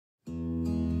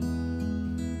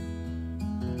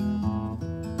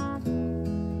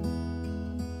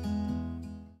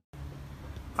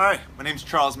Hi, my name is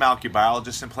Charles Malki,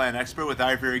 biologist and plant expert with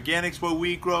Ivory Organics, where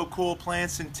we grow cool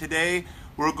plants. And today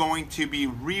we're going to be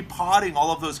repotting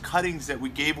all of those cuttings that we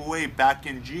gave away back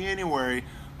in January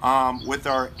with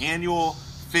our annual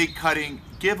fig cutting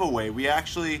giveaway. We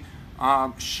actually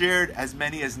shared as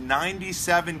many as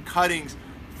 97 cuttings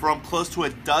from close to a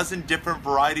dozen different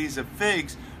varieties of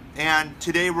figs, and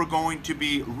today we're going to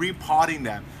be repotting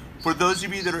them. For those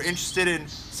of you that are interested in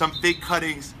some fig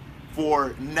cuttings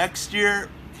for next year,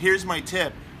 here's my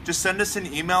tip. Just send us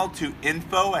an email to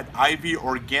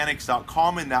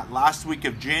info@ivorganics.com in that last week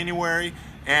of January,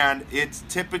 and it's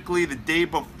typically the day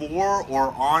before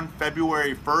or on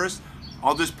February 1st.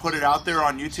 I'll just put it out there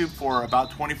on YouTube for about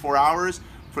 24 hours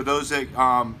for those that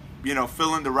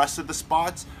fill in the rest of the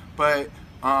spots. But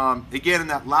again, in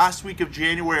that last week of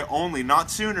January only, not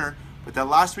sooner, but that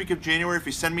last week of January, if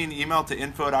you send me an email to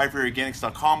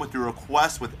info@ivorganics.com with your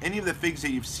request with any of the figs that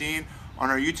you've seen on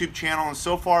our YouTube channel, and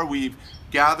so far we've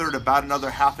gathered about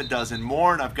another half a dozen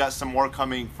more, and I've got some more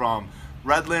coming from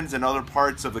Redlands and other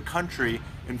parts of the country,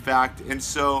 in fact, and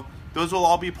so those will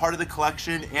all be part of the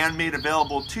collection and made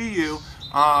available to you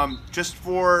just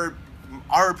for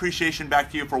our appreciation back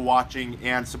to you for watching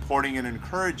and supporting and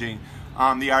encouraging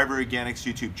the Ivory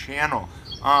Organics YouTube channel.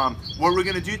 What we're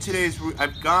going to do today is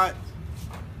I've got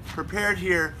prepared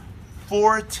here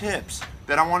 4 tips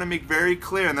that I want to make very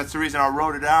clear, and that's the reason I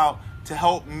wrote it out, to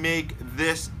help make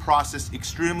this process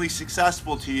extremely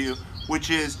successful to you,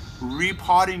 which is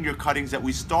repotting your cuttings that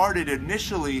we started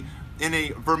initially in a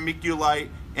vermiculite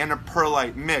and a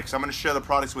perlite mix. I'm going to share the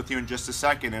products with you in just a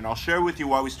second, and I'll share with you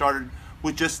why we started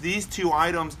with just these 2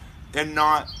 items and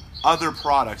not other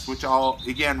products, which I'll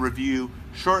again review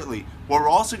shortly. What we're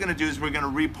also going to do is we're going to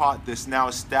repot this now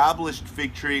established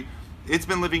fig tree. It's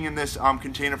been living in this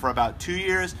container for about 2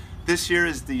 years. This here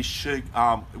is the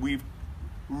we've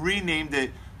renamed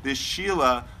it the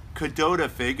Sheila Cadota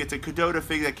fig. It's a Cadota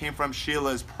fig that came from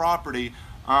Sheila's property,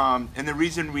 and the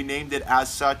reason we named it as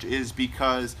such is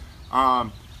because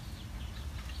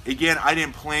again, I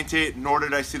didn't plant it, nor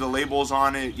did I see the labels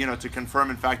on it, to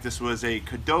confirm in fact this was a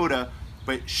Cadota,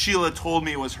 but Sheila told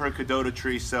me it was her Cadota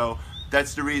tree, so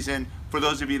that's the reason. For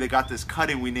those of you that got this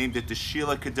cutting, we named it the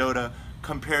Sheila Cadota,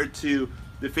 compared to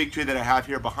the fig tree that I have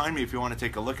here behind me. If you want to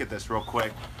take a look at this real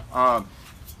quick,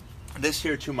 this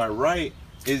here to my right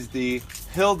is the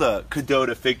Hilda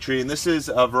Cadota fig tree, and this is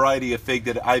a variety of fig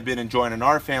that I've been enjoying in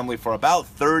our family for about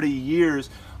 30 years,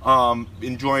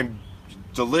 enjoying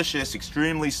delicious,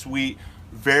 extremely sweet,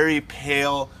 very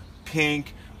pale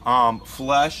pink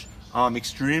flesh,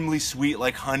 extremely sweet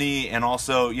like honey, and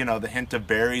also the hint of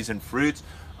berries and fruits.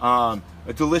 A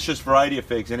delicious variety of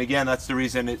figs, and again, that's the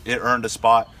reason it earned a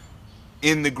spot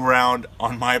in the ground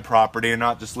on my property and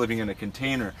not just living in a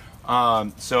container.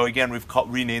 So again, we've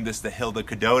renamed this the Hilda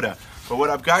Cadota. But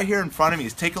what I've got here in front of me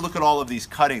is, take a look at all of these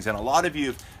cuttings, and a lot of you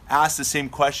have asked the same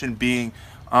question, being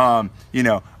I'm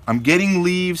getting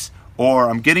leaves, or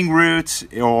I'm getting roots,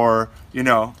 or and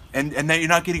that you're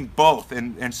not getting both.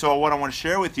 And so what I want to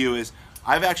share with you is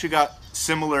I've actually got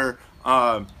similar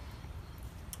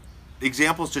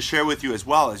examples to share with you as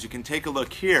well. As you can take a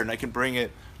look here, and I can bring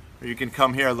it, or you can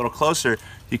come here a little closer,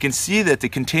 you can see that the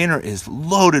container is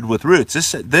loaded with roots.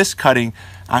 This cutting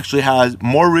actually has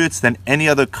more roots than any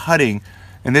other cutting,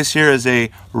 and this here is a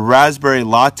raspberry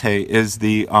latte is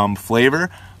the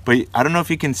flavor, but I don't know if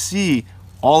you can see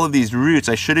all of these roots.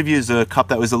 I should have used a cup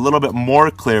that was a little bit more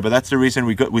clear, but that's the reason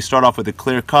we start off with a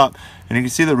clear cup, and you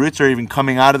can see the roots are even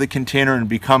coming out of the container and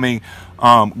becoming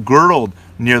girdled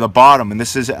near the bottom. And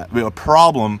this is a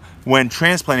problem when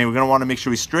transplanting. We're going to want to make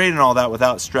sure we straighten all that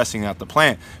without stressing out the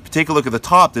plant. If you take a look at the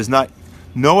top, there's no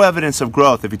evidence of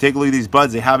growth. If you take a look at these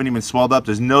buds, they haven't even swelled up.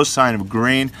 There's no sign of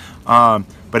grain. But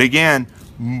again,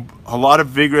 a lot of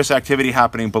vigorous activity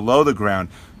happening below the ground.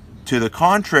 To the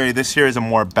contrary, this here is a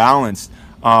more balanced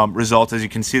result. As you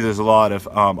can see, there's a lot of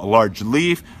a large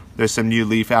leaf. There's some new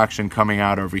leaf action coming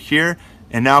out over here.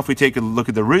 And now if we take a look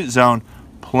at the root zone,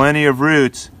 plenty of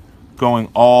roots going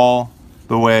all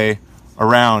the way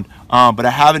around. But I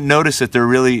haven't noticed that they're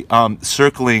really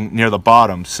circling near the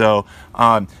bottom. So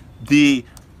the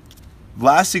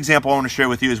last example I want to share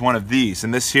with you is one of these.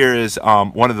 And this here is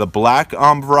one of the black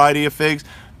variety of figs.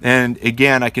 And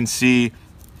again, I can see,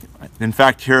 in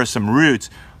fact, here are some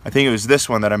roots. I think it was this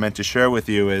one that I meant to share with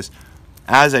you, is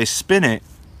as I spin it,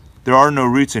 there are no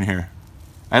roots in here.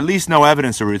 At least no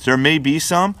evidence of roots. There may be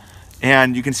some,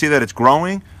 and you can see that it's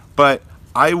growing, but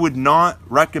I would not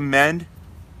recommend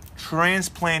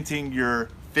transplanting your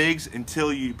figs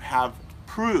until you have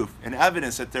proof and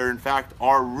evidence that there in fact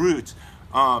are roots.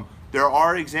 There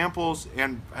are examples,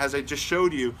 and as I just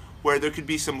showed you, where there could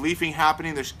be some leafing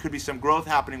happening, there could be some growth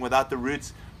happening without the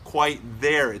roots quite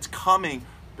there. It's coming,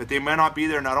 but they may not be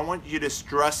there, and I don't want you to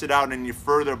stress it out any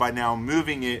further by now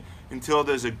moving it until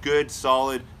there's a good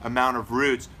solid amount of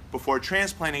roots before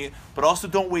transplanting it. But also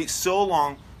don't wait so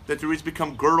long that the roots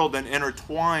become girdled and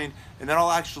intertwined, and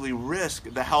that'll actually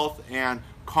risk the health and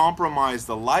compromise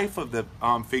the life of the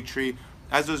fig tree,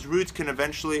 as those roots can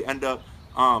eventually end up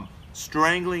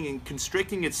strangling and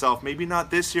constricting itself, maybe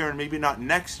not this year and maybe not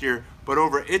next year, but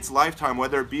over its lifetime,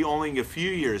 whether it be only a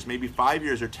few years, maybe 5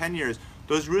 years or 10 years,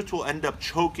 those roots will end up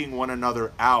choking one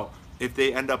another out if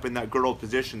they end up in that girdled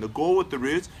position. The goal with the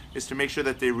roots is to make sure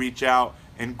that they reach out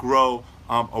and grow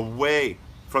away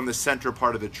from the center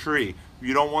part of the tree.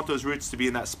 You don't want those roots to be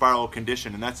in that spiral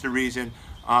condition, and that's the reason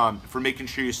for making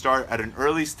sure you start at an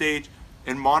early stage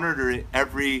and monitor it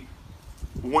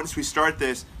once we start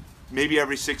this, maybe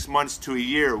every 6 months to a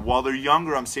year. While they're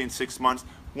younger, I'm saying 6 months.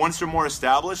 Once they're more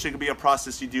established, it can be a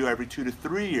process you do every 2 to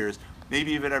 3 years,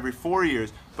 maybe even every 4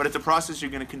 years. But it's a process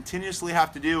you're going to continuously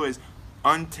have to do, is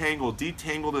untangle,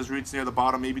 detangle those roots near the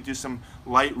bottom, maybe do some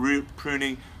light root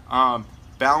pruning,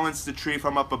 balance the tree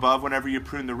from up above whenever you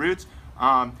prune the roots,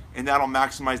 and that'll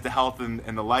maximize the health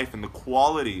and the life and the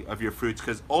quality of your fruits,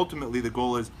 because ultimately the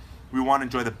goal is we want to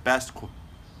enjoy the best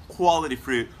quality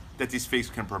fruit that these figs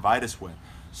can provide us with.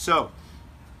 So,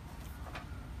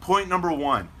 point number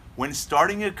 1, when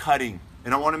starting a cutting,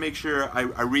 and I want to make sure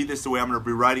I read this the way I'm going to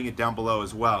be writing it down below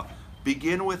as well,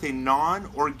 begin with a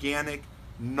non-organic,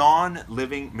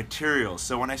 non-living material.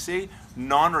 So when I say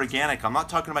non-organic, I'm not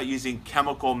talking about using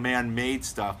chemical man-made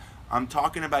stuff. I'm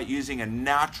talking about using a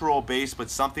natural base, but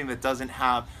something that doesn't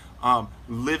have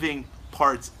living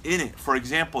parts in it. For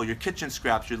example, your kitchen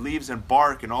scraps, your leaves and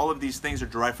bark, and all of these things are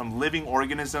derived from living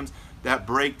organisms that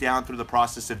break down through the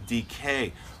process of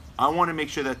decay. I want to make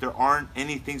sure that there aren't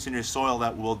any things in your soil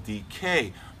that will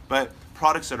decay, but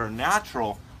products that are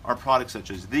natural are products such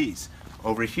as these.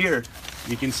 Over here,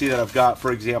 you can see that I've got,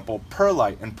 for example,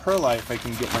 perlite. And perlite, if I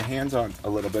can get my hands on a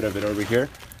little bit of it over here,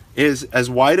 is as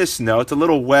white as snow. It's a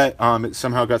little wet. It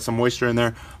somehow got some moisture in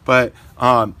there, but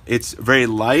it's very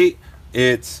light.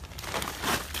 It's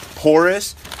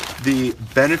porous. The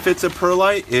benefits of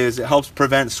perlite is it helps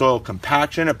prevent soil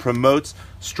compaction. It promotes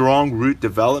strong root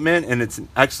development, and it's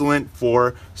excellent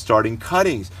for starting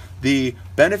cuttings. The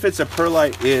benefits of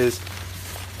perlite is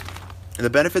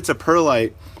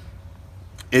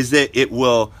that it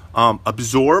will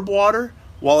absorb water,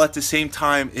 while at the same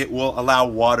time it will allow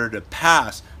water to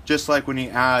pass, just like when you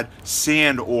add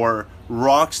sand or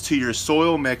rocks to your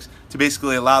soil mix to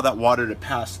basically allow that water to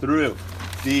pass through.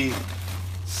 The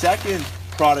second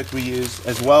product we use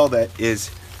as well that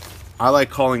is, I like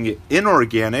calling it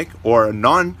inorganic or a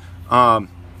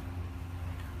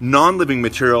non-living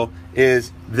material,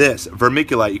 is this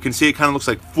vermiculite. You can see it kind of looks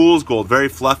like fool's gold, very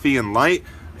fluffy and light.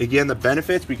 Again, the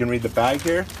benefits, we can read the bag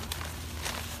here.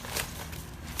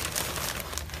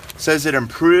 It says it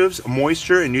improves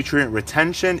moisture and nutrient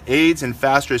retention, aids in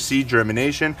faster seed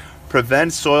germination,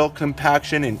 prevents soil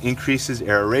compaction, and increases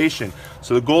aeration.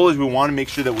 So the goal is we want to make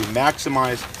sure that we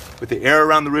maximize with the air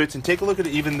around the roots. And take a look at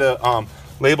even the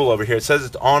label over here. It says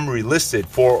it's OMRI listed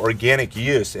for organic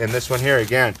use. And this one here,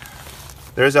 again,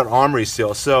 there's that OMRI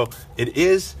seal. So it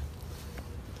is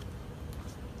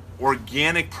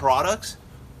organic products.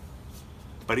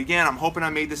 But again, I'm hoping I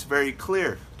made this very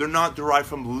clear. They're not derived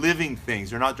from living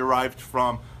things. They're not derived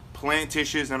from plant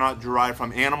tissues. They're not derived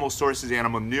from animal sources,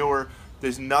 animal manure.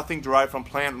 There's nothing derived from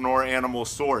plant nor animal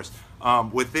source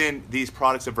within these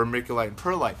products of vermiculite and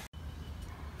perlite.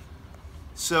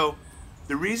 So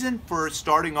the reason for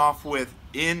starting off with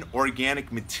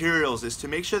inorganic materials is to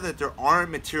make sure that there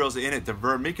aren't materials in it, the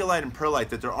vermiculite and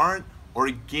perlite, that there aren't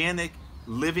organic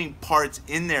living parts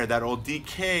in there that will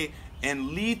decay and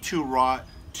lead to rot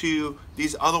to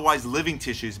these otherwise living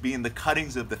tissues, being the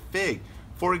cuttings of the fig.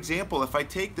 For example, if I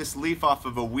take this leaf off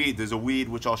of a weed, there's a weed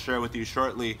which I'll share with you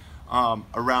shortly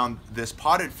around this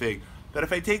potted fig, but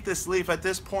if I take this leaf, at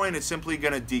this point it's simply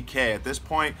going to decay. At this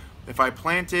point, if I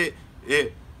plant it,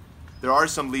 there are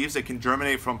some leaves that can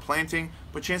germinate from planting,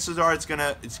 but chances are it's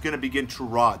gonna begin to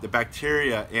rot. The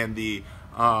bacteria and the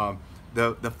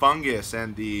fungus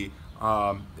and the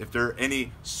if there are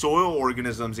any soil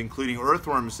organisms, including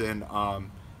earthworms and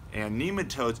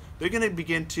nematodes, they're going to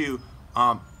begin to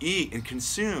eat and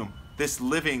consume this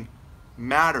living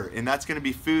matter, and that's going to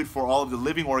be food for all of the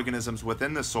living organisms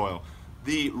within the soil.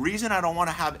 The reason I don't want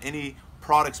to have any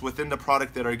products within the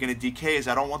product that are going to decay is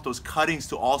I don't want those cuttings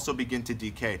to also begin to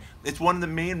decay. It's one of the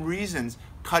main reasons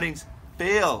cuttings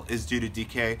fail is due to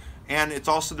decay, and it's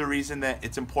also the reason that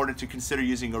it's important to consider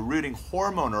using a rooting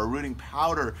hormone or a rooting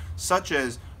powder such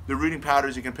as the rooting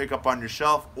powders you can pick up on your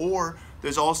shelf, or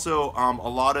there's also a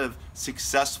lot of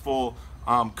successful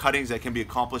cuttings that can be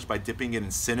accomplished by dipping it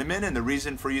in cinnamon. And the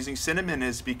reason for using cinnamon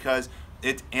is because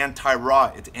it's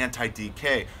anti-rot, it's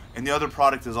anti-decay. And the other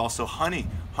product is also honey.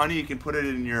 Honey, you can put it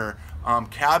in your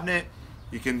cabinet.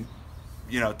 You can,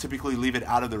 typically leave it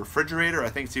out of the refrigerator. I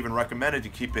think it's even recommended to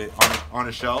keep it on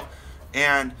a shelf.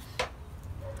 And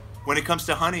when it comes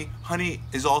to honey, honey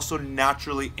is also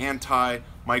naturally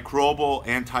antimicrobial,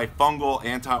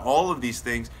 antifungal, all of these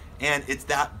things. And it's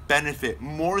that benefit,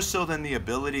 more so than the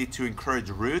ability to encourage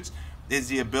roots, is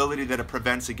the ability that it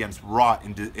prevents against rot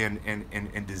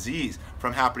and disease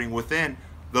from happening within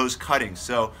those cuttings.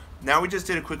 So now we just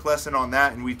did a quick lesson on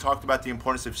that, and we talked about the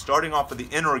importance of starting off with the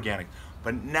inorganic.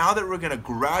 But now that we're going to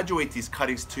graduate these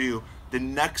cuttings to the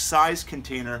next size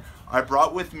container, I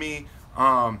brought with me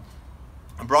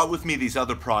these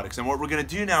other products. And what we're going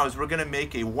to do now is we're going to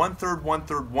make a 1/3,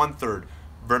 1/3, 1/3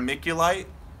 vermiculite,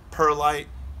 perlite,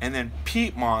 and then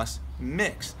peat moss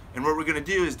mix. And what we're going to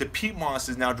do is the peat moss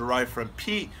is now derived from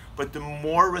peat, but the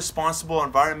more responsible,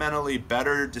 environmentally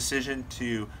better decision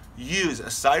to use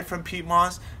aside from peat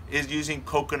moss is using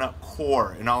coconut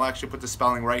coir. And I'll actually put the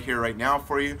spelling right here right now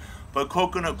for you. But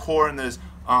coconut coir, and there's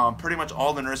pretty much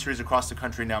all the nurseries across the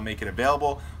country now make it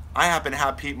available. I happen to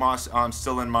have peat moss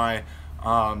still in my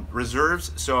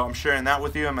reserves, so I'm sharing that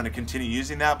with you. I'm going to continue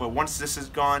using that, but once this is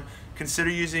gone, consider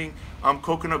using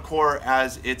coconut coir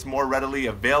as it's more readily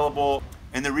available.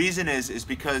 And the reason is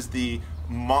because the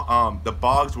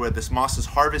bogs where this moss is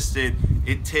harvested,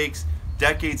 it takes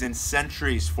decades and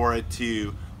centuries for it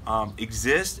to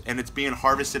exist, and it's being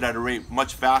harvested at a rate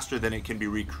much faster than it can be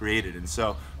recreated. And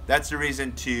so that's the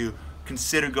reason to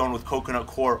consider going with coconut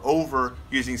coir over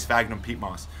using sphagnum peat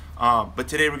moss. But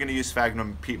today we're going to use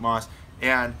sphagnum peat moss.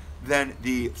 And then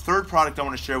the third product I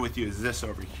want to share with you is this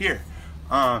over here.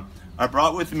 I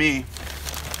brought with me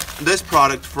this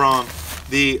product from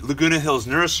the Laguna Hills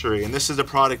Nursery, and this is a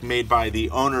product made by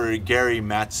the owner Gary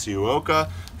Matsuoka,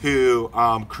 who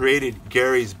created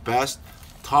Gary's Best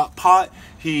Top Pot.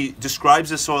 He describes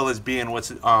the soil as being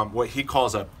what he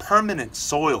calls a permanent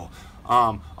soil.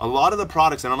 A lot of the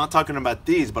products, and I'm not talking about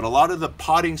these, but a lot of the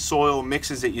potting soil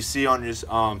mixes that you see on your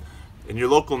in your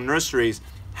local nurseries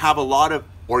have a lot of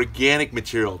organic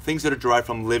material, things that are derived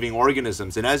from living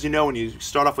organisms. And as you know, when you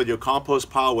start off with your compost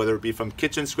pile, whether it be from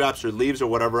kitchen scraps or leaves or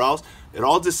whatever else, it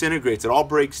all disintegrates, it all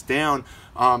breaks down,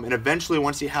 and eventually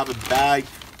once you have a bag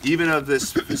even of this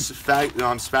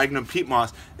sphagnum peat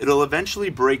moss, it'll eventually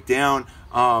break down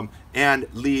and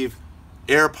leave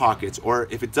air pockets. Or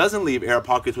if it doesn't leave air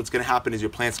pockets, what's going to happen is your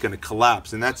plant's going to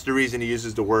collapse. And that's the reason he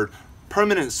uses the word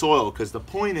permanent soil, because the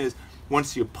point is,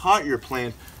 once you pot your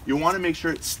plant, you want to make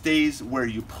sure it stays where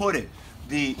you put it.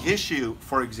 The issue,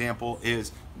 for example,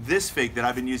 is this fig that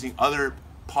I've been using other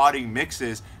potting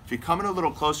mixes. If you come in a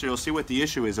little closer, you'll see what the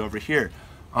issue is over here.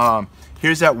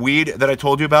 Here's that weed that I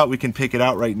told you about. We can pick it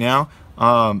out right now.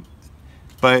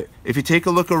 But if you take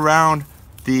a look around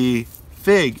the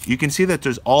fig, you can see that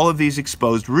there's all of these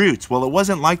exposed roots. Well, it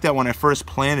wasn't like that when I first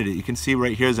planted it. You can see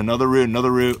right here is another root,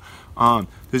 another root.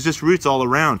 There's just roots all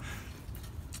around.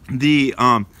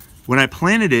 When I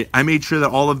planted it, I made sure that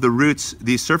all of the roots,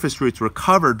 these surface roots, were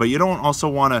covered, but you don't also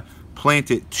want to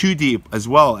plant it too deep as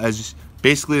well, as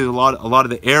basically a lot of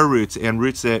the air roots and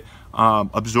roots that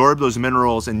absorb those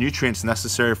minerals and nutrients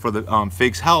necessary for the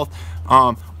fig's health.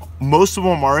 Most of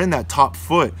them are in that top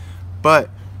foot, but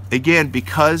again,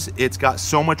 because it's got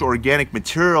so much organic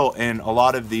material in a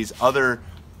lot of these other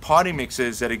potting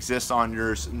mixes that exist on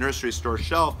your nursery store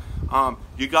shelf,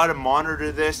 you got to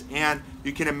monitor this, and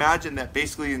you can imagine that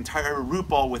basically the entire root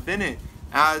ball within it,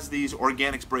 as these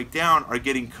organics break down, are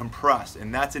getting compressed,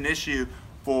 and that's an issue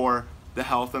for the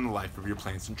health and the life of your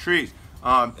plants and trees.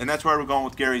 And that's why we're going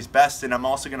with Gary's Best, and I'm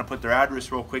also going to put their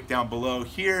address real quick down below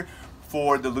here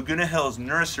for the Laguna Hills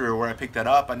Nursery where I picked that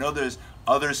up. I know there's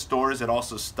other stores that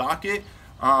also stock it,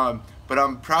 but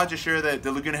I'm proud to share that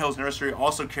the Laguna Hills Nursery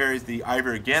also carries the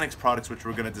Ivy Organics products, which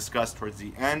we're going to discuss towards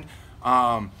the end.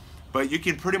 But you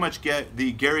can pretty much get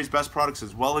the Gary's Best products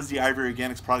as well as the Ivy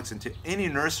Organics products into any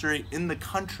nursery in the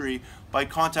country by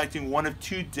contacting one of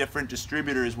two different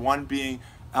distributors, one being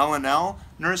L&L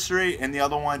Nursery and the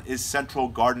other one is Central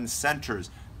Garden Centers.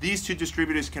 These two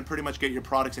distributors can pretty much get your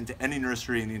products into any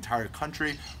nursery in the entire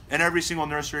country, and every single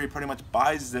nursery pretty much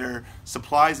buys their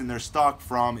supplies and their stock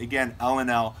from, again,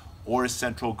 L&L or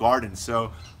Central Garden.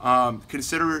 So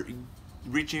consider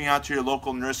reaching out to your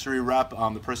local nursery rep,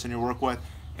 the person you work with,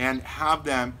 and have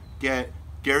them get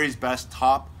Gary's Best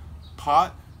Top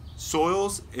Pot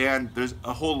soils, and there's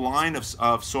a whole line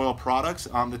of soil products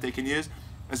that they can use.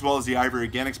 as well as the Ivory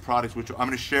Organics products, which I'm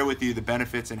going to share with you the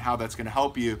benefits and how that's going to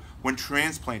help you when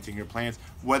transplanting your plants,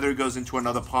 whether it goes into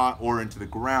another pot or into the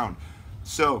ground.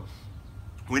 So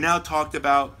we now talked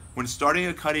about when starting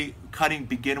a cutting,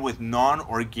 begin with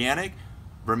non-organic,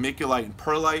 vermiculite and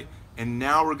perlite, and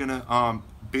now we're going to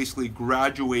basically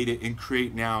graduate it and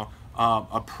create now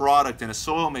a product and a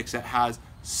soil mix that has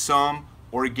some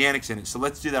organics in it. So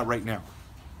let's do that right now.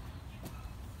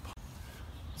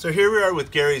 So here we are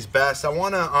with Gary's Best. I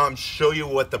want to show you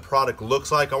what the product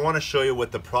looks like. I want to show you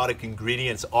what the product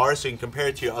ingredients are so you can compare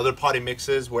it to your other potting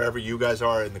mixes wherever you guys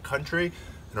are in the country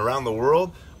and around the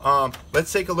world.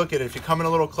 Let's take a look at it. If you come in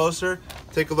a little closer,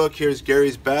 take a look. Here's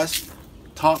Gary's Best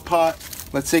top pot.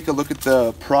 Let's take a look at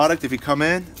the product. If you come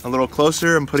in a little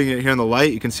closer, I'm putting it here in the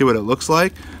light. You can see what it looks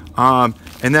like. And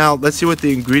now let's see what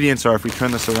the ingredients are if we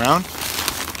turn this around.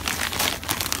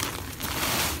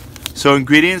 So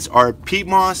ingredients are peat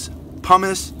moss,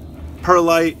 pumice,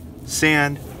 perlite,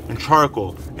 sand, and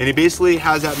charcoal. And he basically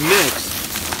has that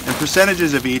mix and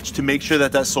percentages of each to make sure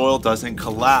that that soil doesn't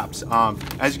collapse.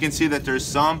 As you can see that there's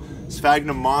some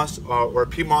sphagnum moss or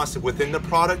peat moss within the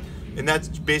product, and that's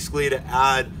basically to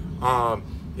add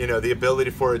you know, the ability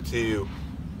for it to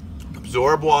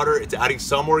absorb water. It's adding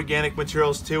some organic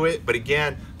materials to it, but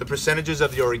again, the percentages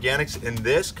of the organics in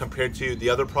this compared to the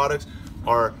other products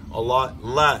are a lot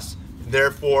less.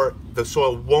 Therefore, the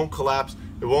soil won't collapse,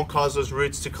 it won't cause those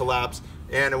roots to collapse,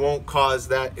 and it won't cause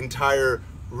that entire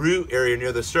root area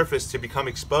near the surface to become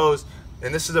exposed.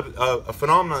 And this is a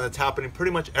phenomenon that's happening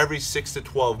pretty much every 6 to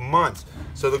 12 months.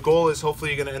 So the goal is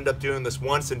hopefully you're going to end up doing this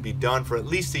once and be done for at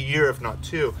least a year, if not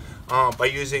two, by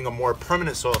using a more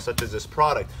permanent soil such as this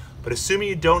product. But assuming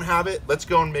you don't have it, let's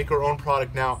go and make our own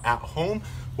product now at home.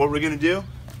 What we're going to do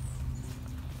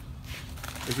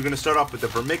is we're going to start off with the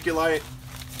vermiculite.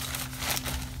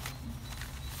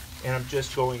 And I'm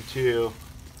just going to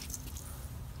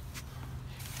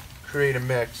create a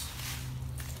mix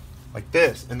like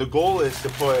this. And the goal is to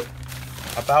put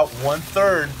about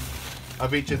 1/3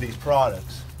 of each of these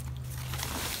products.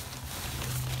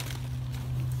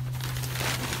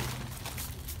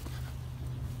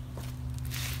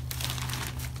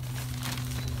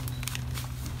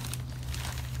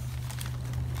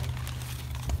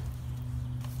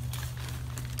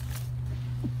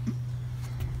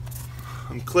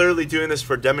 I'm clearly doing this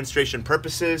for demonstration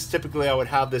purposes. Typically I would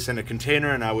have this in a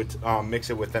container and I would mix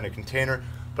it within a container,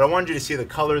 but I wanted you to see the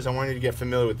colors, I wanted you to get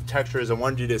familiar with the textures, I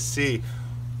wanted you to see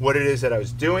what it is that I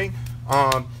was doing.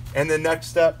 And the next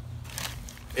step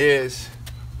is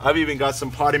I've even got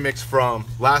some potting mix from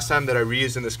last time that I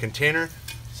reused in this container,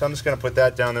 so I'm just going to put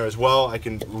that down there as well. I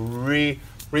can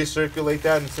recirculate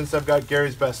that, and since I've got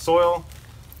Gary's Best soil,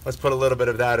 let's put a little bit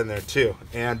of that in there too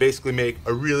and basically make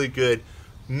a really good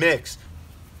mix.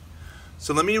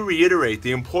 So let me reiterate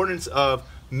the importance of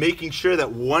making sure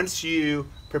that once you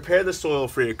prepare the soil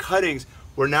for your cuttings,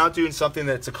 we're now doing something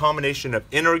that's a combination of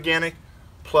inorganic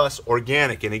plus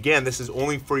organic. And again, this is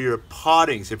only for your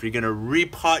pottings. If you're going to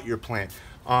repot your plant,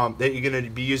 that you're going to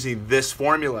be using this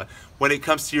formula. When it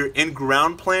comes to your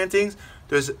in-ground plantings,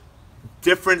 there's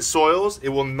different soils. It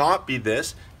will not be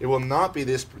this. It will not be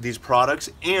these products.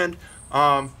 And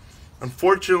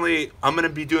unfortunately, I'm going to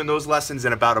be doing those lessons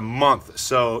in about a month.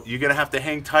 So you're going to have to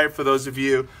hang tight for those of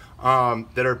you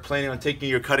that are planning on taking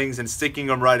your cuttings and sticking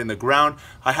them right in the ground.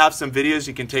 I have some videos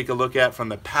you can take a look at from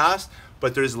the past,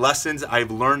 but there's lessons I've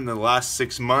learned in the last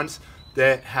 6 months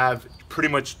that have pretty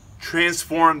much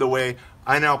transformed the way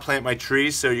I now plant my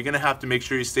trees. So you're going to have to make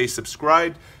sure you stay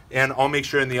subscribed, and I'll make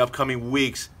sure in the upcoming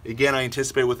weeks, again, I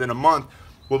anticipate within a month,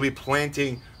 we'll be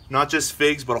planting not just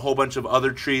figs, but a whole bunch of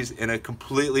other trees in a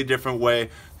completely different way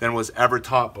than was ever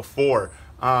taught before.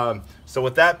 So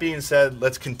with that being said,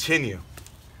 let's continue.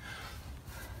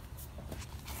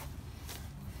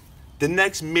 The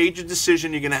next major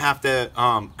decision you're gonna have to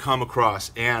come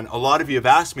across, and a lot of you have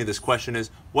asked me this question, is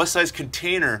what size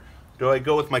container do I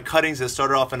go with my cuttings that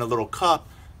started off in a little cup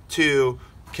to,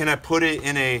 can I put it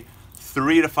in a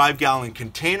 3 to 5 gallon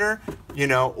container, you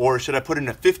know, or should I put it in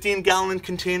a 15-gallon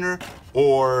container,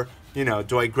 or, you know,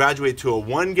 do I graduate to a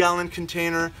 1-gallon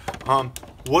container?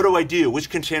 What do I do? Which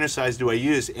container size do I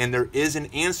use? And there is an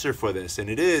answer for this, and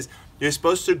it is you're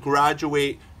supposed to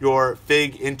graduate your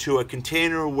fig into a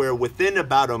container where within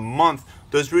about a month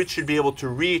those roots should be able to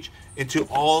reach into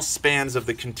all spans of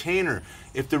the container.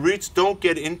 If the roots don't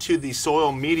get into the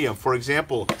soil medium, for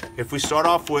example, if we start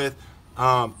off with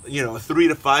you know, a 3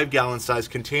 to 5 gallon size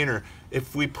container,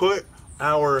 if we put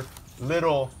our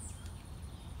little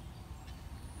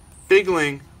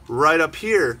figling right up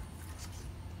here,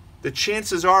 the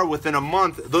chances are within a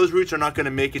month those roots are not going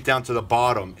to make it down to the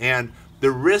bottom. And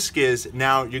the risk is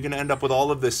now you're going to end up with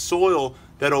all of this soil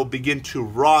that'll begin to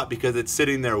rot because it's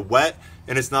sitting there wet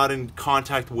and it's not in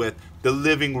contact with the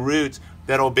living roots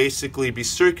that'll basically be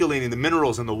circulating the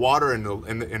minerals in the water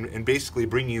and basically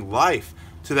bringing life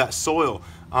to that soil.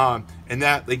 And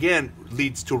that again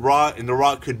leads to rot, and the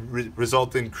rot could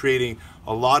result in creating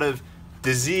a lot of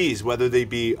disease, whether they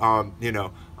be,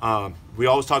 we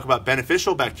always talk about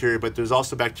beneficial bacteria, but there's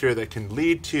also bacteria that can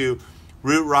lead to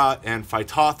root rot and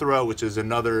Phytophthora, which is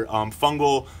another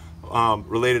fungal,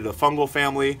 related to fungal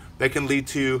family, that can lead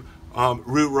to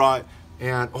root rot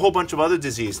and a whole bunch of other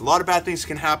disease. A lot of bad things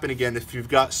can happen again if you've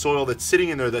got soil that's sitting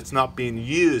in there that's not being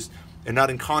used and not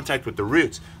in contact with the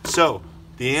roots. So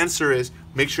the answer is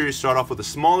make sure you start off with a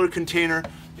smaller container,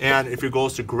 and if your goal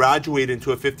is to graduate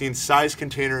into a 15 size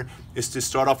container, is to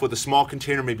start off with a small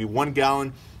container, maybe 1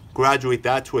 gallon, graduate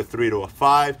that to a 3 to a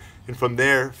 5, and from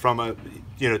there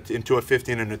into a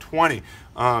 15 and a 20.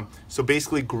 So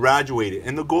basically graduate it,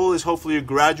 and the goal is hopefully you're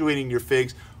graduating your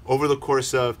figs over the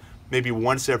course of maybe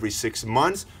once every 6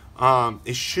 months.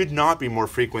 It should not be more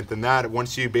frequent than that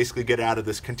once you basically get out of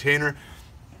this container.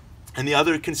 And the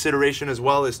other consideration as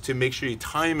well is to make sure you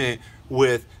time it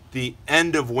with the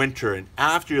end of winter, and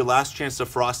after your last chance of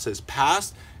frost has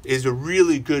passed is a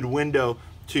really good window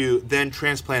to then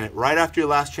transplant it, right after your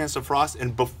last chance of frost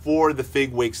and before the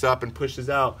fig wakes up and pushes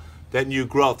out that new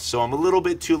growth. So I'm a little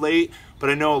bit too late, but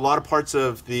I know a lot of parts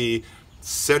of the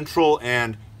central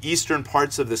and eastern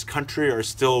parts of this country are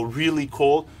still really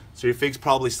cold, so your figs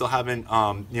probably still haven't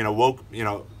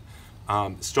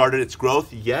started its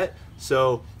growth yet.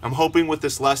 So I'm hoping with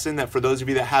this lesson that for those of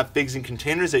you that have figs in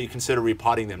containers, that you consider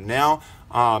repotting them now.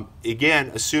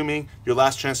 Again, assuming your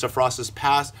last chance of frost has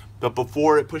passed, but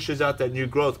before it pushes out that new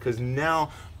growth, because now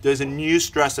there's a new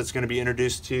stress that's going to be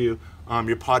introduced to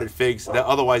your potted figs that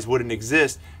otherwise wouldn't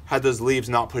exist had those leaves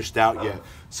not pushed out yet.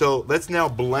 So let's now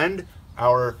blend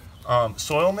our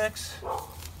soil mix.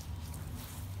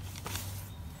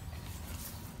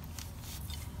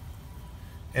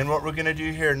 And what we're going to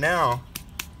do here now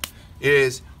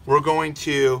is I'm going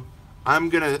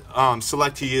to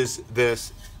select to use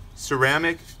this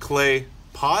ceramic clay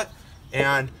pot,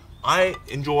 and I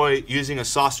enjoy using a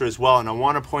saucer as well. And I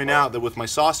want to point out that with my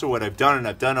saucer, what I've done, and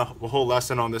I've done a whole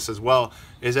lesson on this as well,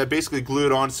 is I basically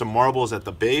glued on some marbles at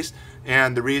the base.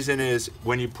 And the reason is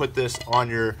when you put this on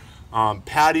your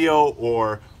patio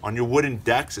or on your wooden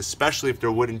decks, especially if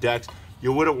they're wooden decks,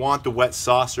 you wouldn't want the wet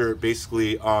saucer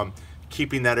basically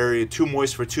keeping that area too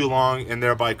moist for too long and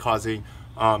thereby causing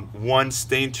one,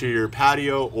 stain to your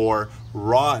patio, or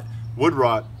wood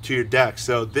rot to your deck.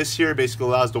 So this here basically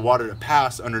allows the water to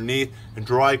pass underneath and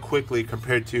dry quickly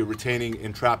compared to retaining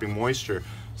and trapping moisture.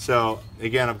 So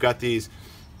again, I've got these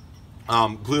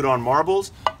glued on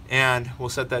marbles, and we'll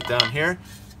set that down here.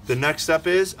 The next step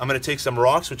is I'm going to take some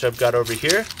rocks, which I've got over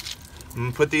here. I'm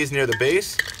going to put these near the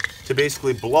base to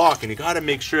basically block, and you got to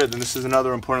make sure, then this is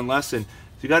another important lesson,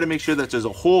 you got to make sure that there's a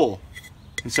hole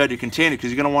inside your container, because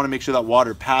you're going to want to make sure that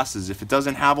water passes. If it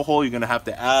doesn't have a hole, you're going to have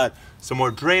to add some more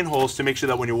drain holes to make sure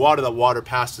that when you water, that water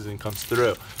passes and comes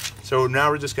through. So now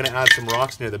we're just going to add some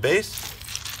rocks near the base.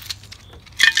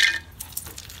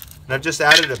 And I've just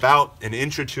added about an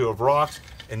inch or two of rocks,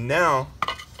 and now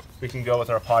we can go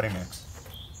with our potting mix.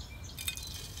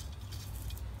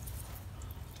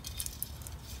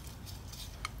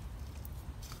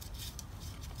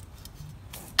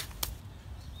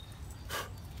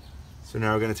 So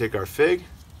now we're going to take our fig.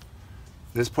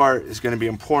 This part is going to be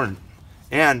important.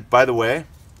 And by the way,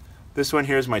 this one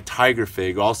here is my tiger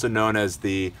fig, also known as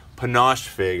the panache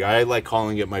fig. I like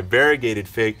calling it my variegated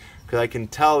fig because I can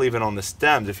tell even on the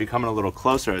stems, if you come in a little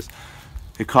closer,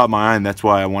 it caught my eye, and that's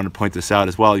why I wanted to point this out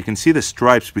as well. You can see the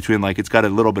stripes between, like, it's got a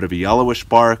little bit of a yellowish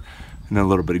bark and then a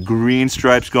little bit of green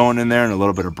stripes going in there and a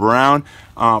little bit of brown.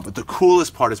 But the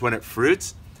coolest part is when it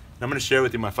fruits. I'm going to share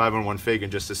with you my 5-in-1 fig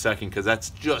in just a second, because that's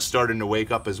just starting to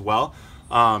wake up as well.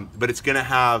 But it's going to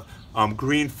have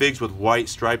green figs with white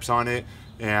stripes on it.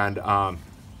 And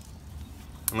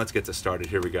let's get this started.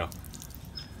 Here we go.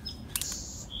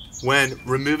 When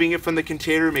removing it from the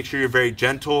container, make sure you're very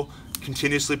gentle.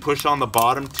 Continuously push on the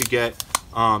bottom to get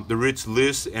the roots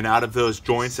loose and out of those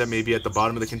joints that may be at the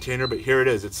bottom of the container. But here it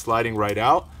is. It's sliding right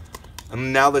out.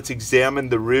 And now let's examine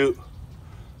the root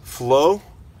flow.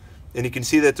 And you can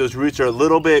see that those roots are a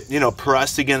little bit,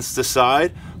 pressed against the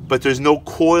side, but there's no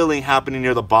coiling happening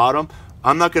near the bottom.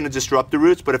 I'm not going to disrupt the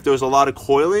roots, but if there was a lot of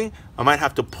coiling, I might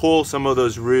have to pull some of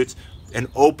those roots and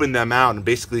open them out and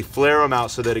basically flare them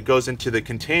out so that it goes into the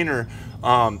container,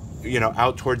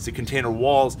 out towards the container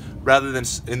walls, rather than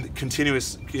continuing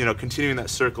that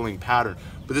circling pattern.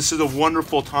 But this is a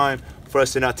wonderful time for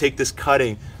us to now take this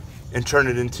cutting and turn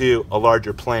it into a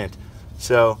larger plant.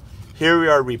 So here we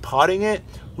are repotting it.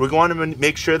 We're going to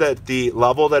make sure that the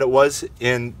level that it was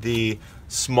in the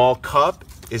small cup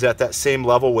is at that same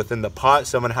level within the pot.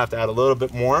 So I'm gonna have to add a little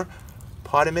bit more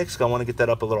potting mix. I wanna get that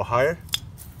up a little higher.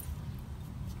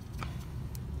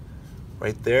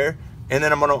 Right there. And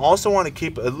then I'm gonna also wanna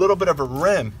keep a little bit of a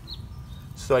rim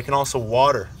so I can also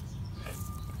water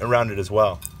around it as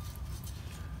well.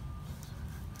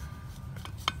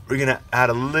 We're gonna add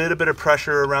a little bit of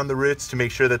pressure around the roots to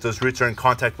make sure that those roots are in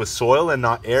contact with soil and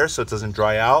not air, so it doesn't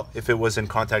dry out if it was in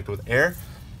contact with air.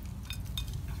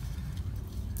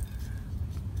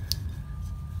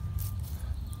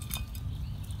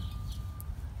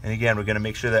 And again, we're gonna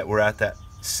make sure that we're at that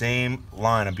same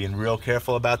line. I'm being real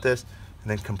careful about this,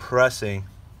 and then compressing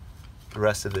the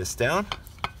rest of this down.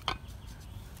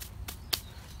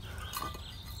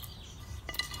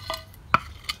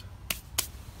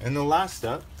 And the last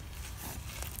step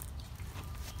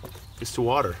is to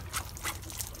water.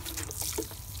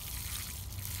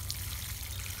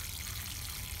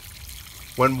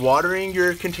 When watering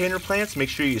your container plants, make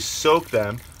sure you soak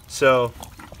them. So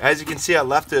as you can see, I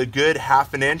left a good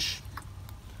 ½ an inch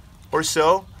or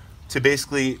so to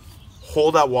basically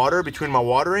hold that water between my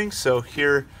watering. So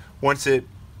here, once it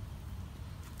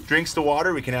drinks the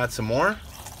water, we can add some more.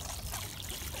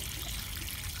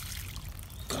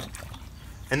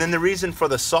 And then the reason for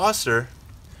the saucer,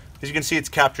 as you can see, it's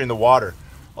capturing the water.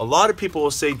 A lot of people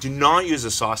will say do not use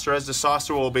a saucer, as the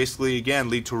saucer will basically, again,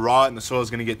 lead to rot and the soil is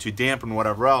going to get too damp and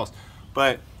whatever else.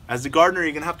 But as the gardener,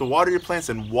 you're going to have to water your plants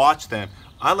and watch them.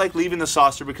 I like leaving the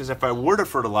saucer because if I were to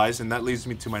fertilize, and that leads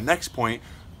me to my next point,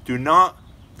 do not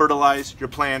fertilize your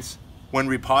plants when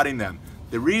repotting them.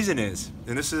 The reason is,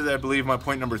 and this is, I believe, my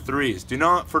point number 3, is do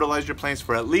not fertilize your plants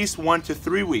for at least 1 to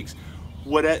 3 weeks.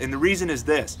 And the reason is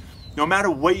this: no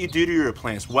matter what you do to your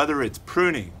plants, whether it's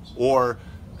pruning or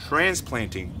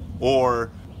transplanting or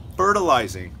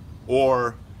fertilizing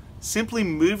or simply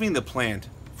moving the plant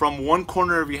from one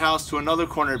corner of your house to another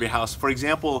corner of your house. For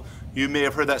example, you may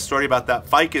have heard that story about that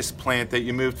ficus plant that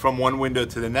you moved from one window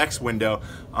to the next window,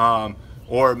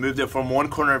 or moved it from one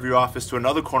corner of your office to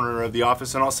another corner of the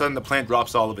office, and all of a sudden the plant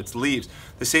drops all of its leaves.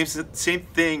 The same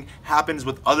thing happens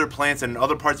with other plants and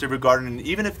other parts of your garden, and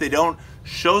even if they don't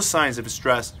show signs of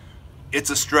stress, it's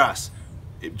a stress.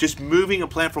 Just moving a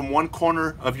plant from one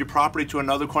corner of your property to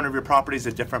another corner of your property is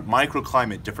a different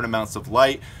microclimate, different amounts of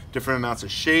light, different amounts of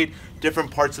shade,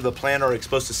 different parts of the plant are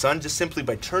exposed to sun. Just simply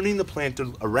by turning the plant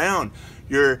around,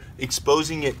 you're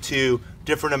exposing it to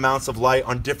different amounts of light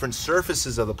on different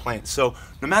surfaces of the plant. So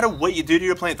no matter what you do to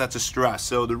your plant, that's a stress.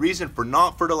 So the reason for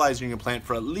not fertilizing your plant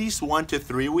for at least 1 to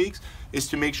 3 weeks is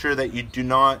to make sure that you do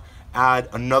not add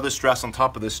another stress on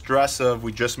top of the stress of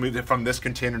we just moved it from this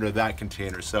container to that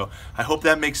container. So I hope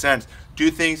that makes sense.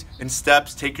 Do things in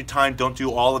steps, take your time, don't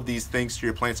do all of these things to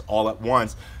your plants all at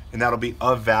once, and that'll be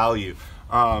of value.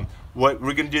 What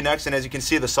we're gonna do next, and as you can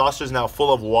see, the saucer is now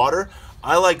full of water.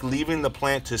 I like leaving the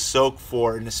plant to soak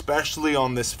for, and especially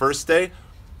on this first day,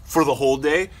 for the whole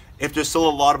day. If there's still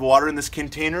a lot of water in this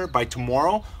container, by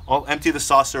tomorrow, I'll empty the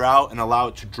saucer out and allow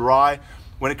it to dry.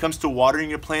 When it comes to watering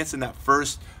your plants in that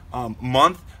first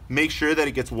month, make sure that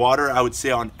it gets water, I would say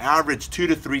on average 2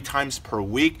 to 3 times per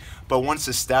week. But once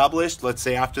established, let's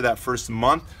say after that first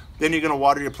month, then you're going to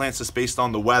water your plants just based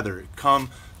on the weather. Come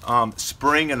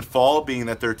spring and fall, being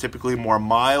that they're typically more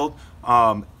mild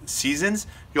seasons,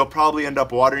 you'll probably end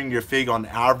up watering your fig on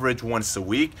average once a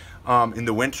week. In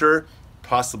the winter,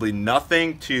 possibly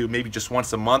nothing to maybe just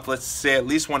once a month. Let's say at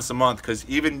least once a month, because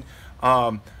even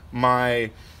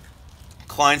my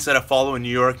clients that I follow in New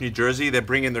York, New Jersey, they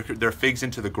bring in their figs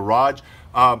into the garage,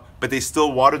 but they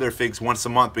still water their figs once a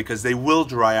month because they will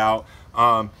dry out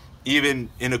even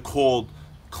in a cold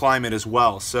climate as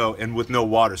well, so, and with no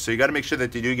water. So you got to make sure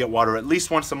that they do get water at least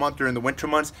once a month during the winter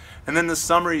months, and then in the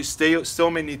summer you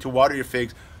still may need to water your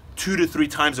figs 2 to 3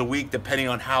 times a week depending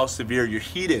on how severe your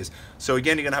heat is. So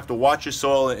again, you're gonna have to watch your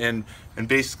soil and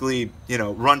basically, you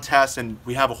know, run tests, and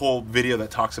we have a whole video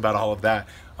that talks about all of that,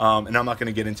 and I'm not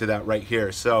gonna get into that right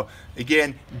here. So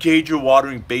again, gauge your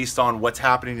watering based on what's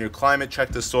happening in your climate.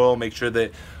 Check the soil, make sure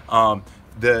that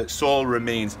the soil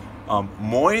remains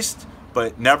moist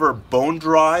but never bone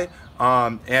dry.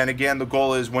 And again, the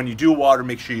goal is when you do water,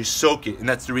 make sure you soak it, and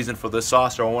that's the reason for the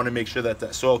saucer. I want to make sure that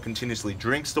that soil continuously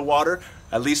drinks the water,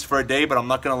 at least for a day, but I'm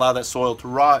not going to allow that soil to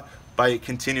rot by it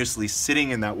continuously sitting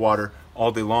in that water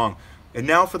all day long. And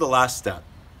now for the last step.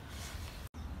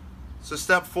 So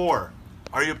step 4,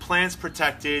 are your plants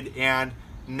protected? And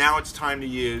now it's time to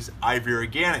use IV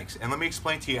Organics. And let me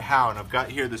explain to you how. And I've got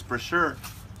here this brochure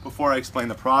before I explain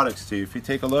the products to you. If you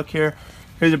take a look here,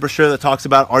 Here's a brochure that talks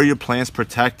about, are your plants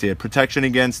protected? Protection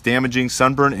against damaging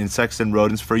sunburn, insects, and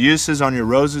rodents for uses on your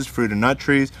roses, fruit and nut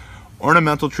trees,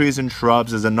 ornamental trees and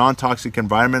shrubs as a non-toxic,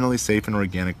 environmentally safe and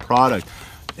organic product.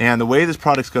 And the way this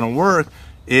product's going to work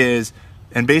is,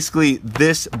 and basically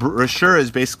this brochure is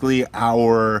basically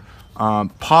our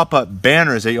pop-up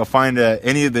banners that you'll find at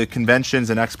any of the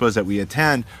conventions and expos that we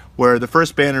attend, where the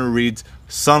first banner reads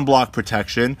sunblock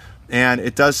protection, and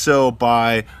it does so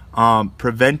by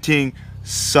preventing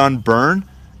sunburn.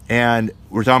 And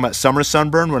we're talking about summer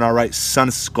sunburn. We're not right, sun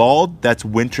scald. That's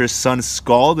winter sun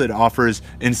scald. It offers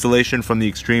insulation from the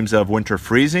extremes of winter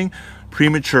freezing.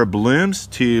 Premature blooms,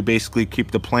 to basically keep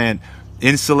the plant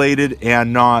insulated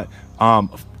and not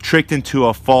tricked into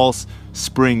a false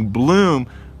spring bloom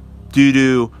due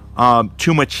to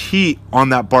too much heat on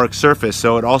that bark surface.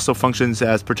 So it also functions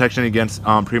as protection against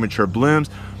premature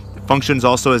blooms. It functions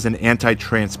also as an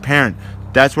anti-transparent.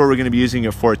 That's what we're going to be using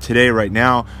it for today right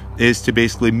now, is to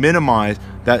basically minimize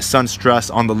that sun stress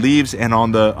on the leaves and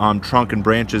on the trunk and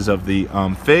branches of the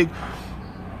fig,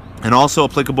 and also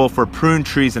applicable for prune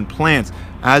trees and plants.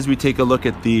 As we take a look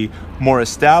at the more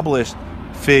established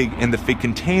fig in the fig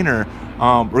container,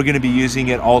 we're going to be using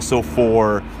it also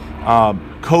for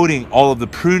coating all of the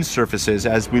prune surfaces.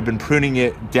 As we've been pruning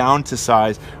it down to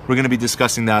size, we're going to be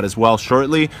discussing that as well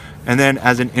shortly. And then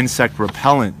as an insect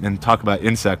repellent, and talk about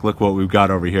insect, look what we've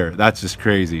got over here. That's just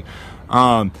crazy.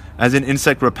 As an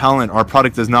insect repellent, our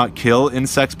product does not kill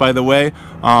insects, by the way.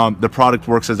 The product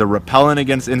works as a repellent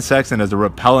against insects and as a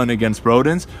repellent against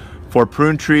rodents for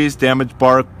prune trees, damaged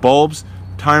bark, bulbs,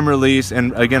 time release,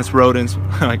 and against rodents,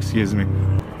 excuse me.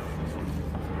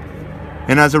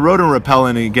 And as a rodent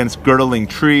repellent against girdling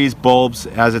trees, bulbs,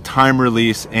 as a time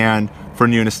release, and for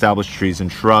new and established trees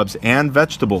and shrubs and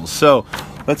vegetables. So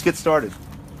let's get started.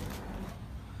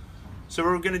 So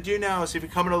what we're going to do now is, if you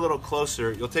come in a little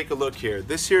closer, you'll take a look here.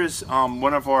 This here is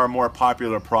one of our more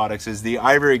popular products, is the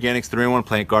Ivory Organics 3-in-1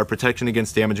 Plant Guard, protection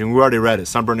against damaging, we already read it,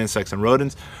 sunburn, insects, and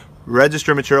rodents.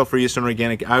 Registered material for use in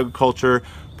organic agriculture,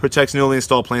 protects newly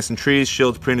installed plants and trees,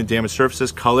 shields prune and damaged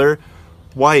surfaces, color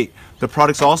white. The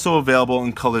product's also available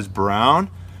in colors brown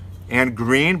and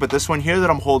green, but this one here that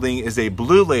I'm holding is a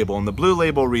blue label, and the blue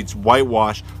label reads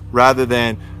whitewash rather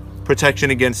than protection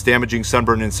against damaging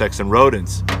sunburn, insects, and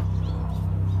rodents.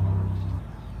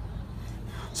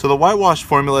 So the whitewash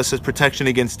formula says protection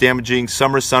against damaging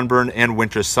summer sunburn and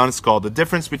winter sun scald. The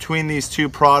difference between these two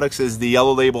products is the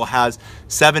yellow label has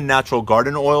 7 natural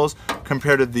garden oils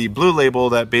compared to the blue label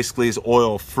that basically is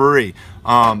oil free.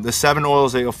 The 7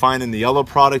 oils that you'll find in the yellow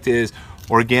product is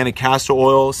organic castor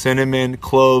oil, cinnamon,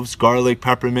 cloves, garlic,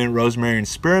 peppermint, rosemary, and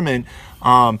spearmint.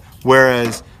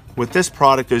 Whereas with this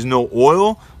product, there's no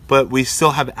oil, but we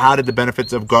still have added the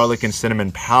benefits of garlic and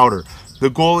cinnamon powder. The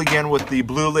goal, again, with the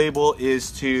blue label is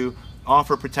to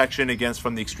offer protection against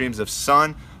from the extremes of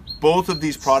sun. Both of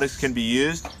these products can be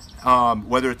used,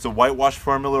 whether it's a whitewash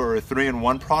formula or a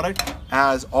 3-in-1 product,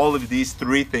 as all of these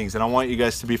 3 things. And I want you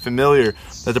guys to be familiar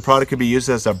that the product can be used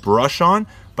as a brush on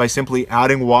by simply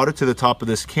adding water to the top of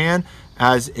this can,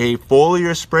 as a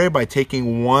foliar spray by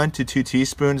taking 1 to 2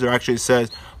 teaspoons, or actually it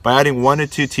says by adding 1 to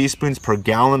 2 teaspoons per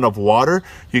gallon of water.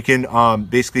 You can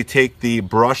basically take the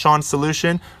brush on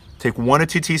solution, take 1 to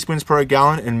 2 teaspoons per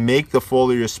gallon, and make the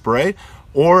foliar spray.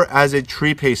 Or as a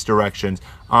tree paste directions,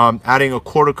 adding a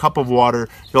 1/4 cup of water,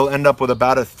 you'll end up with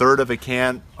about 1/3 of a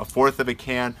can, 1/4 of a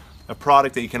can, a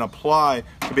product that you can apply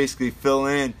to basically fill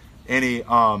in any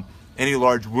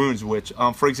large wounds. Which,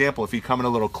 for example, if you come in a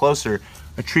little closer,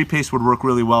 a tree paste would work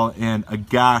really well in a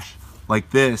gash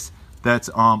like this that's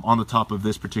on the top of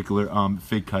this particular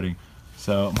fig cutting.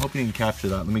 So I'm hoping you can capture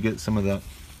that. Let me get some of that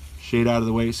shade out of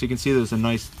the way so you can see there's a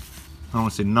nice, I don't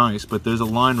want to say nice, but there's a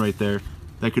line right there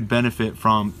that could benefit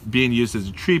from being used as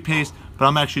a tree paste. But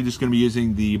I'm actually just going to be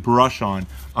using the brush on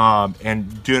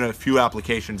and doing a few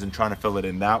applications and trying to fill it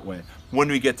in that way when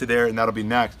we get to there, and that'll be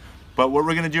next. But what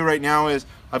we're going to do right now is,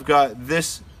 I've got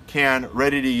this can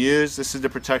ready to use. This is the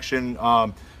protection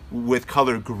with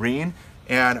color green,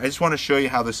 and I just want to show you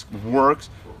how this works.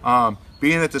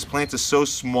 Being that this plant is so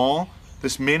small,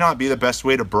 this may not be the best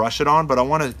way to brush it on, but I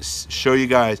want to show you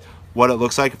guys what it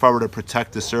looks like if I were to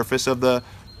protect the surface of the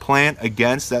plant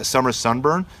against that summer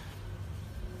sunburn.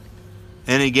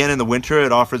 And again, in the winter,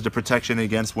 it offers the protection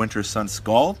against winter sun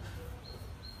scald.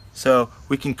 So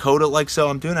we can coat it like so.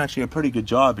 I'm doing actually a pretty good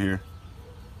job here.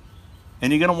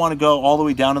 And you're going to want to go all the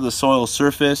way down to the soil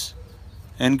surface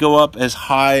and go up as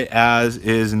high as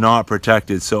is not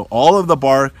protected. So all of the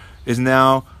bark is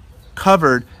now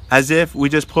covered, as if we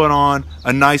just put on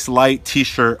a nice light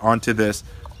t-shirt onto this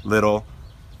little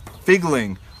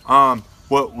figling.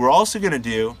 What we're also going to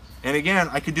do And again,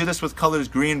 I could do this with colors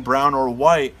green, brown, or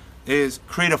white, is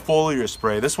create a foliar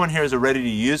spray. This one here is a ready to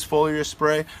use foliar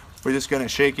spray. We're just gonna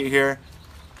shake it here.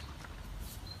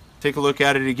 Take a look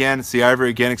at it again. It's the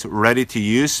Ivory Organics ready to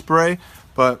use spray.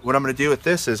 But what I'm gonna do with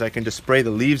this is I can just spray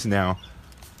the leaves now.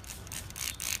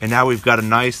 And now we've got a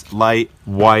nice light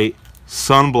white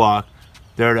sunblock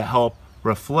there to help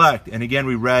reflect. And again,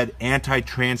 we read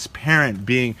anti-transparent,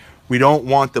 being we don't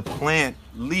want the plant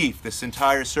leaf, this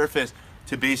entire surface,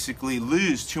 to basically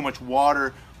lose too much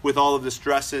water with all of the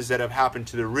stresses that have happened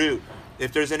to the root.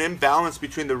 If there's an imbalance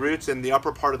between the roots and the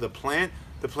upper part of the plant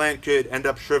could end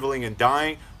up shriveling and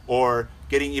dying, or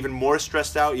getting even more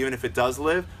stressed out even if it does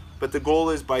live. But the goal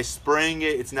is, by spraying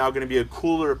it, it's now going to be a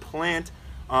cooler plant.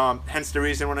 Hence the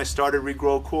reason when I started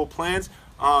Regrow Cool Plants,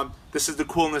 this is the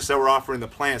coolness that we're offering the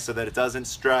plant, so that it doesn't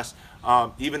stress.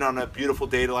 Even on a beautiful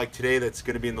day like today that's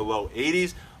going to be in the low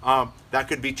 80s, that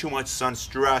could be too much sun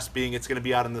stress, being it's going to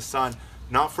be out in the sun,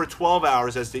 not for 12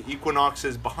 hours as the equinox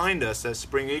is behind us, as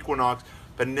spring equinox,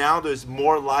 but now there's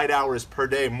more light hours per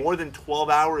day, more than 12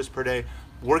 hours per day,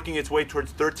 working its way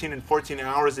towards 13 and 14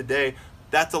 hours a day.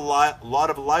 That's a lot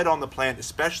of light on the plant,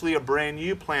 especially a brand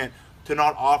new plant, to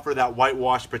not offer that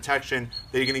whitewash protection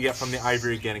that you're going to get from the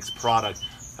Ivory Organics product.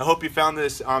 I hope you found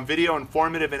this video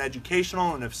informative and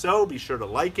educational, and if so, be sure to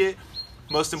like it.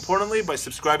 Most importantly, by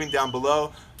subscribing down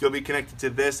below, you'll be connected to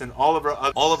this and all of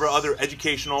our other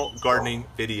educational gardening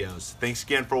videos. Thanks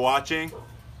again for watching,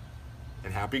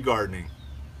 and happy gardening.